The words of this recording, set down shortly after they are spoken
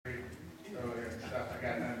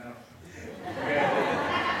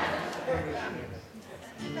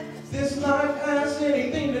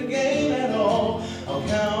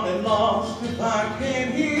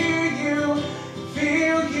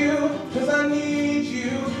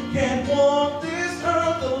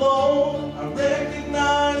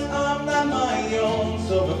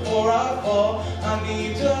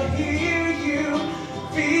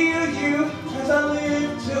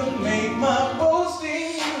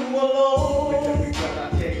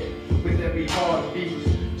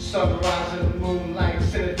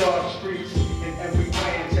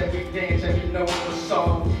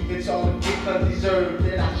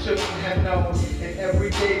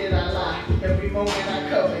moment I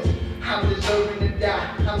covet. I'm deserving to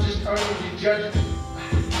die, I'm just earning your judgment.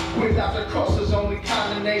 Without the cross there's only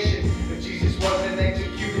condemnation. If Jesus wasn't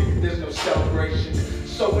executed, there's no celebration.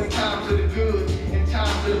 So in times of the good, in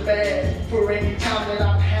times of the bad, for any time that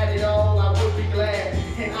I've had it all, I would be glad.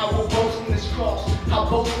 And I will boast in this cross, I'll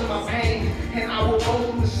boast in my pain. And I will boast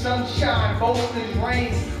in the sunshine, boast in the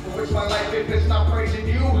rain. For which my life if it's not praising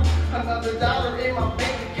you. Another dollar in my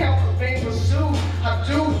bank account for being pursued. I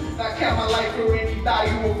do not count my life for any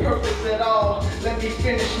value or purpose at all. Let me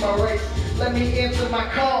finish my race, let me answer my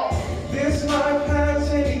call. This life has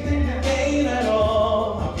anything to gain at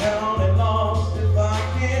all. I'm counting lost if I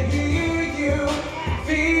can't hear you,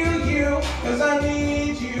 feel you, cause I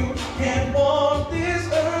need you. Can't walk this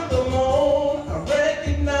earth alone. I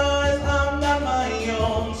recognize I'm not my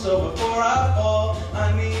own. So before I fall,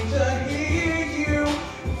 I need to hear you,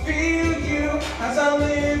 feel you, as I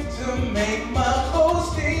live to make my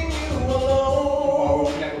boasting you alone.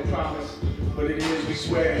 Tomorrow never promised, but it is we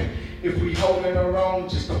swear. If we holding our own,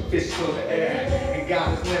 just a fist of the air. And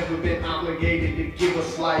God has never been obligated to give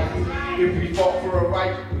us life. If we fought for a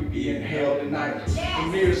right, we'd be in hell tonight. The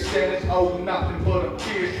mere sinners owe nothing but a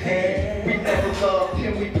pierced hand. We never loved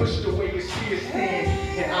him, we pushed away his pierced hand.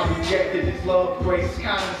 And I rejected his love, grace,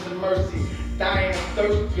 kindness, and mercy. Dying of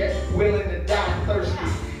thirst, yet willing to die thirsty.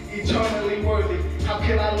 Eternally worthy, how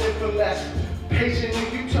can I live for less?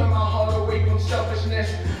 Patiently, you turn my heart away from selfishness.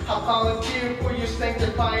 I volunteer for your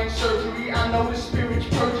sanctifying surgery. I know the Spirit's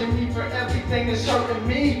purging me for everything that's hurting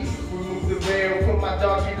me. Remove the veil from my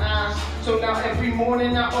darkened eyes. So now every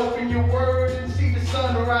morning I open your word and see the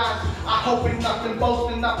sunrise. I hope in nothing,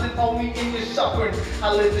 boast in nothing, only in your suffering.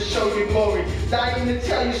 I live to show your glory, dying to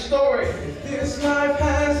tell your story. If this life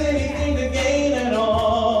has anything to gain at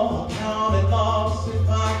all, I'll count it lost if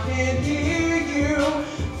I can't hear you,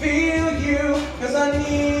 feel you, cause I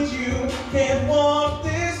need